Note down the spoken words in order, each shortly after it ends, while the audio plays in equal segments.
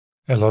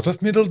A lot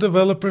of middle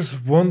developers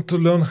want to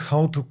learn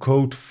how to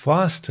code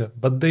faster,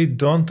 but they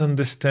don't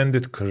understand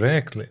it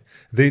correctly.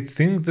 They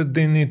think that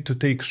they need to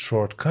take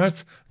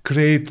shortcuts,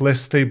 create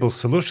less stable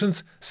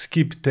solutions,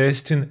 skip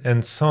testing,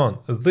 and so on.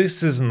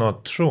 This is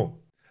not true.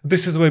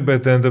 This is why by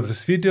the end of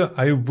this video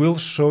I will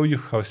show you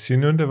how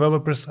senior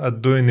developers are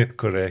doing it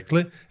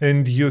correctly,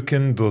 and you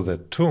can do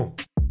that too.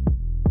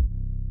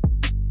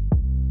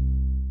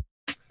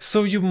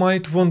 So you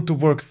might want to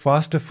work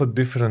faster for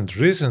different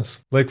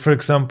reasons, like for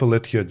example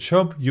at your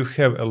job you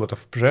have a lot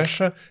of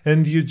pressure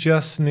and you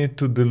just need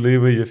to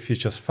deliver your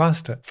features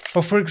faster.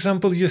 Or for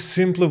example you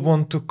simply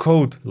want to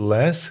code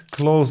less,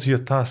 close your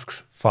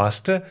tasks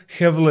faster,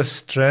 have less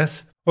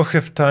stress, or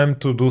have time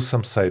to do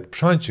some side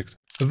project.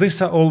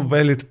 These are all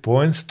valid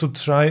points to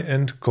try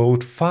and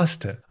code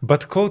faster.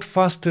 But code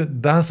faster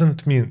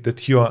doesn't mean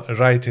that you are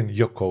writing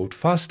your code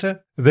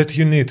faster, that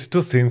you need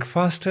to think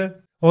faster,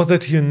 or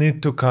that you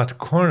need to cut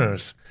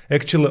corners.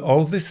 Actually,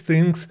 all these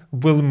things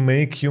will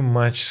make you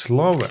much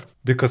slower,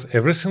 because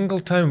every single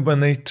time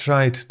when I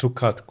tried to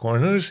cut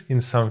corners in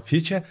some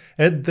feature,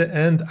 at the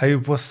end I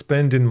was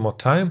spending more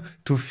time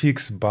to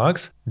fix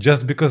bugs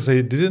just because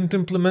I didn't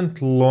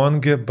implement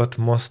longer but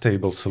more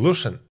stable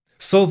solution.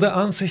 So the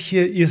answer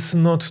here is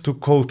not to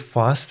code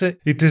faster,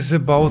 it is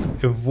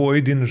about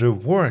avoiding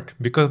rework,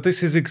 because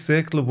this is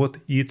exactly what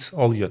eats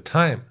all your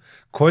time.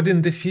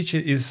 Coding the feature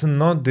is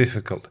not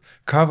difficult.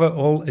 Cover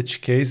all edge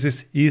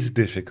cases is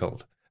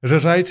difficult.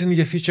 Rewriting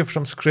your feature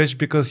from scratch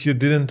because you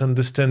didn't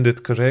understand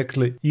it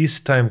correctly is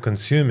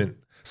time-consuming.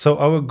 So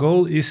our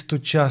goal is to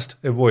just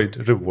avoid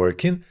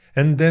reworking,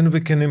 and then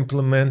we can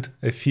implement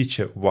a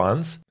feature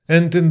once,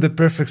 and in the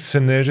perfect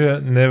scenario,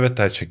 never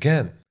touch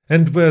again.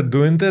 And we're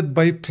doing that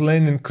by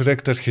planning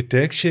correct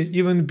architecture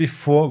even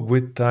before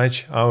we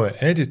touch our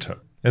editor.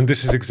 And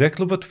this is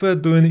exactly what we're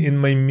doing in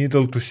my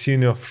middle to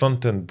senior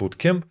front-end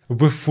bootcamp.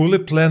 We fully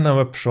plan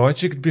our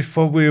project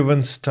before we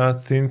even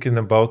start thinking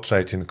about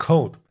writing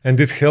code. And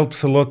it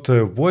helps a lot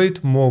to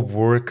avoid more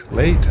work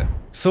later.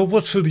 So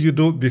what should you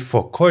do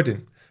before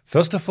coding?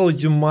 First of all,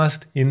 you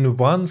must, in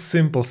one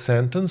simple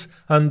sentence,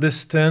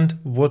 understand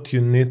what you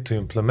need to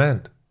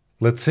implement.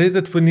 Let's say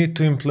that we need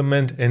to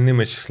implement an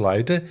image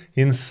slider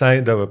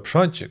inside our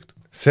project.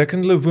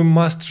 Secondly, we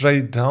must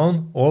write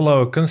down all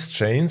our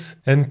constraints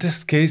and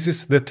test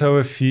cases that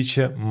our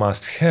feature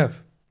must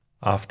have.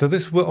 After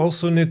this, we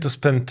also need to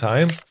spend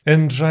time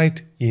and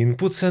write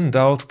inputs and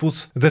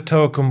outputs that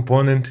our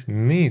component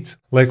needs.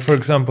 Like for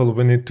example,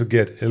 we need to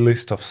get a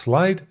list of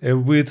slide, a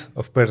width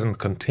of parent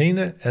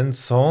container, and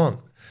so on.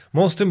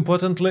 Most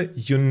importantly,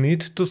 you need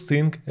to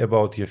think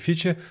about your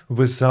feature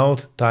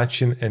without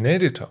touching an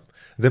editor.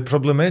 The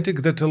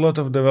problematic that a lot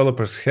of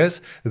developers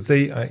has,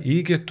 they are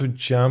eager to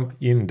jump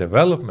in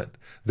development.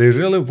 They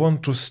really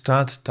want to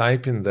start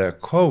typing their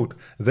code,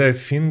 their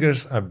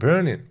fingers are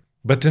burning.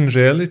 But in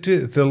reality,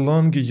 the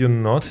longer you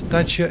not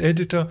touch your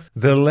editor,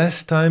 the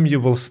less time you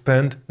will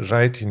spend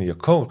writing your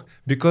code,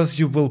 because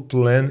you will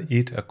plan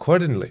it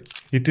accordingly.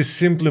 It is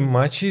simply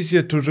much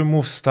easier to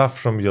remove stuff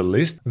from your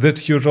list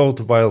that you wrote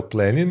while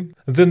planning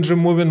than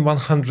removing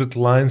 100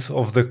 lines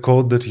of the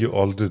code that you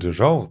already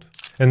wrote.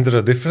 And there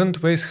are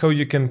different ways how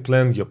you can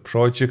plan your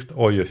project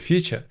or your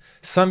feature.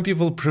 Some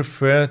people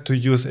prefer to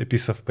use a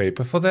piece of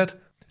paper for that,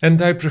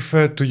 and I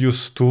prefer to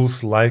use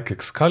tools like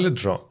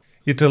Excalidraw.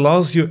 It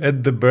allows you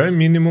at the bare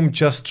minimum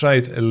just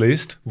write a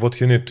list what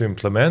you need to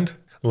implement,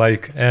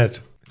 like add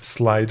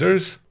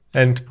sliders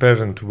and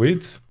parent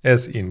width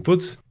as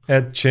inputs,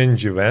 add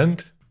change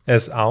event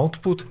as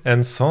output,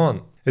 and so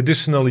on.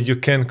 Additionally, you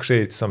can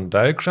create some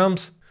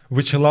diagrams,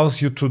 which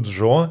allows you to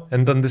draw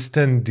and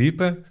understand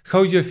deeper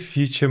how your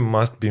feature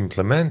must be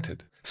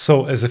implemented.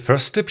 So as a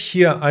first step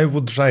here, I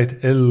would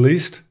write a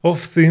list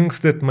of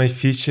things that my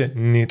feature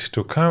needs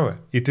to cover.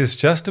 It is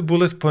just a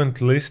bullet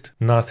point list,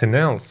 nothing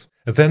else.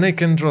 Then I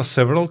can draw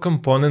several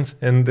components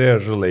and their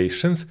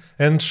relations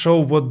and show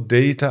what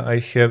data I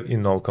have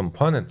in all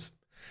components.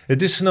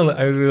 Additionally,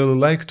 I really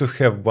like to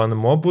have one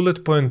more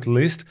bullet point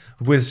list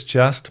with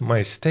just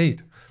my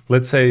state.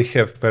 Let's say I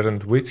have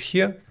parent width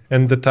here,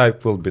 and the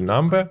type will be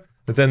number.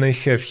 Then I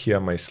have here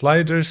my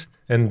sliders,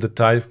 and the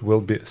type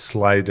will be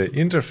slider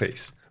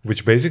interface,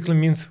 which basically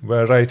means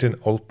we're writing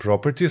all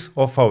properties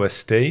of our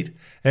state,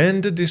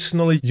 and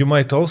additionally you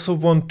might also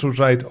want to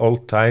write all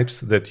types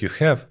that you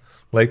have,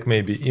 like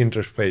maybe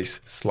interface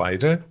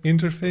slider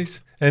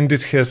interface, and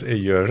it has a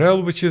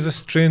URL which is a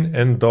string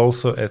and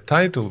also a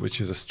title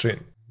which is a string.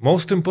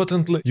 Most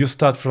importantly, you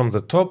start from the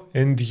top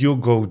and you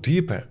go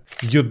deeper.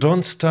 You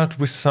don't start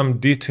with some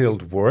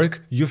detailed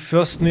work, you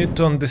first need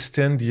to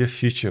understand your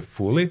feature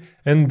fully,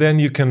 and then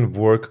you can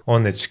work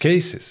on edge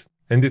cases.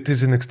 And it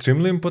is an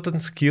extremely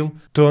important skill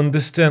to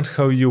understand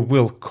how you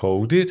will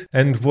code it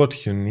and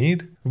what you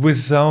need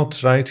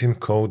without writing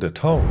code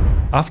at all.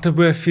 After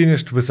we are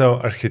finished with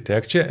our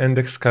architecture and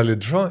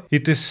Excalidraw,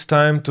 it is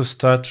time to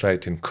start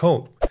writing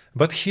code.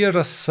 But here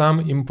are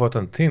some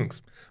important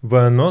things. We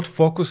are not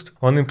focused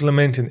on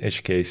implementing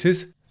edge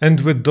cases, and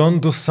we don't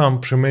do some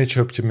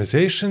premature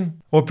optimization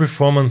or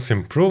performance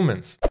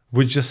improvements.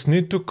 We just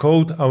need to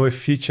code our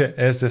feature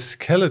as a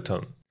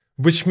skeleton,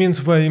 which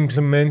means we're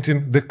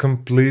implementing the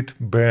complete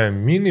bare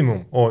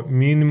minimum or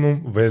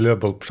minimum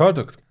valuable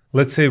product.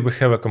 Let's say we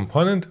have a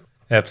component,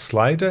 app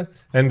slider,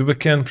 and we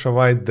can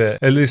provide a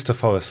list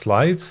of our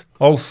slides,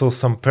 also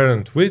some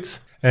parent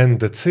widths,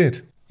 and that's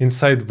it.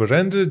 Inside we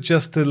render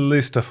just a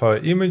list of our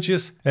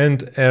images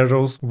and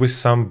arrows with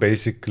some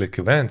basic click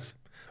events.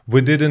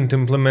 We didn't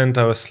implement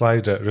our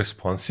slider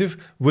responsive,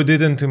 we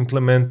didn't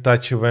implement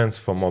touch events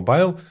for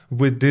mobile,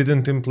 we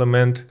didn't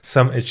implement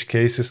some edge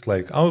cases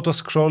like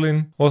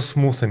auto-scrolling or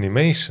smooth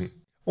animation.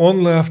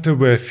 Only after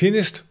we're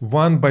finished,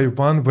 one by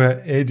one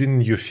we're adding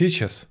new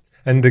features.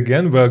 And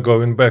again, we're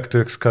going back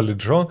to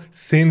Excalidraw,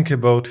 think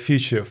about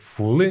feature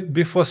fully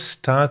before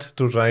start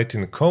to write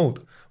in code.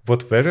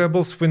 What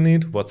variables we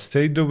need, what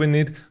state do we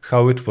need,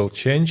 how it will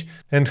change,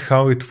 and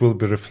how it will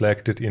be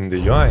reflected in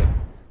the UI.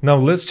 Now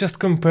let's just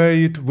compare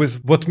it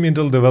with what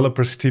middle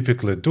developers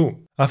typically do.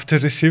 After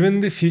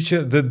receiving the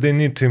feature that they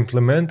need to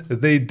implement,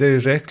 they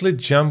directly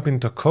jump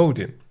into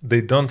coding.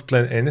 They don't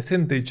plan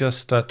anything, they just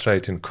start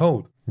writing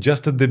code.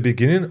 Just at the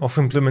beginning of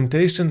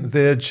implementation,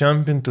 they are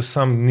jumping to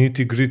some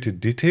nitty-gritty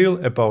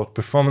detail about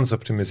performance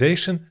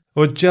optimization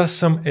or just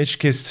some edge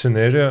case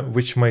scenario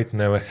which might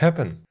never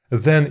happen.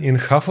 Then in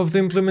half of the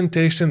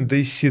implementation,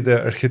 they see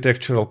the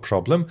architectural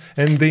problem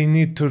and they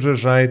need to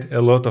rewrite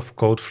a lot of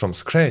code from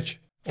scratch.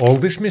 All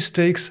these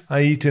mistakes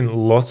are eating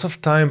lots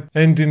of time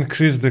and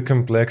increase the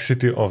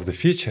complexity of the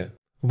feature.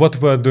 What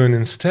we are doing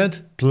instead,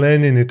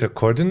 planning it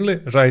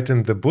accordingly,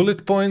 writing the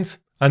bullet points,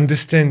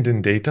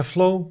 understanding data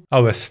flow,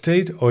 our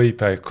state or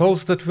API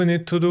calls that we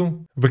need to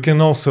do. We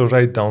can also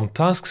write down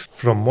tasks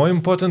from more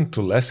important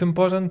to less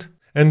important.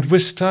 And we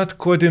start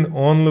coding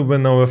only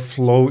when our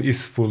flow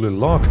is fully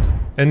locked.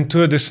 And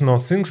two additional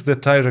things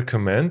that I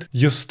recommend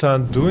you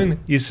start doing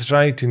is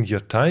writing your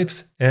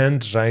types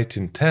and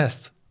writing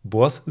tests.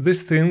 Both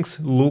these things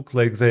look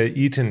like they're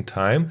eating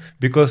time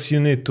because you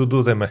need to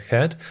do them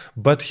ahead,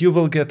 but you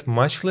will get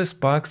much less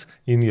bugs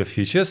in your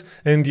features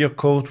and your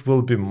code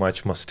will be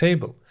much more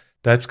stable.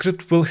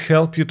 TypeScript will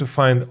help you to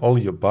find all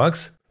your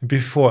bugs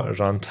before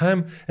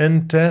runtime,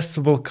 and tests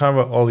will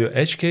cover all your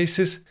edge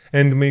cases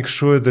and make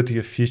sure that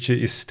your feature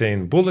is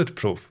staying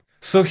bulletproof.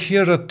 So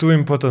here are two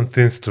important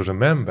things to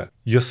remember.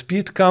 Your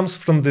speed comes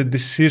from the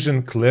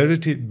decision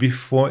clarity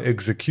before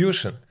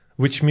execution,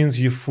 which means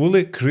you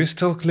fully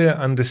crystal clear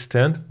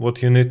understand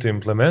what you need to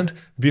implement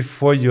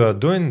before you are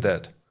doing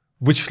that.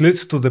 Which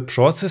leads to the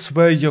process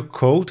where your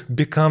code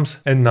becomes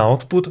an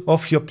output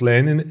of your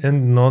planning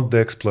and not the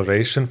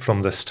exploration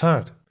from the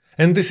start.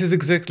 And this is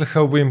exactly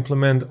how we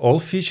implement all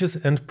features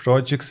and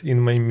projects in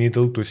my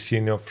middle to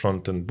senior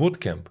front-end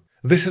bootcamp.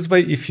 This is why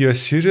if you are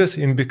serious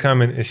in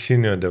becoming a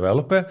senior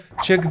developer,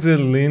 check the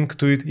link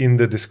to it in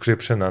the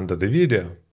description under the video.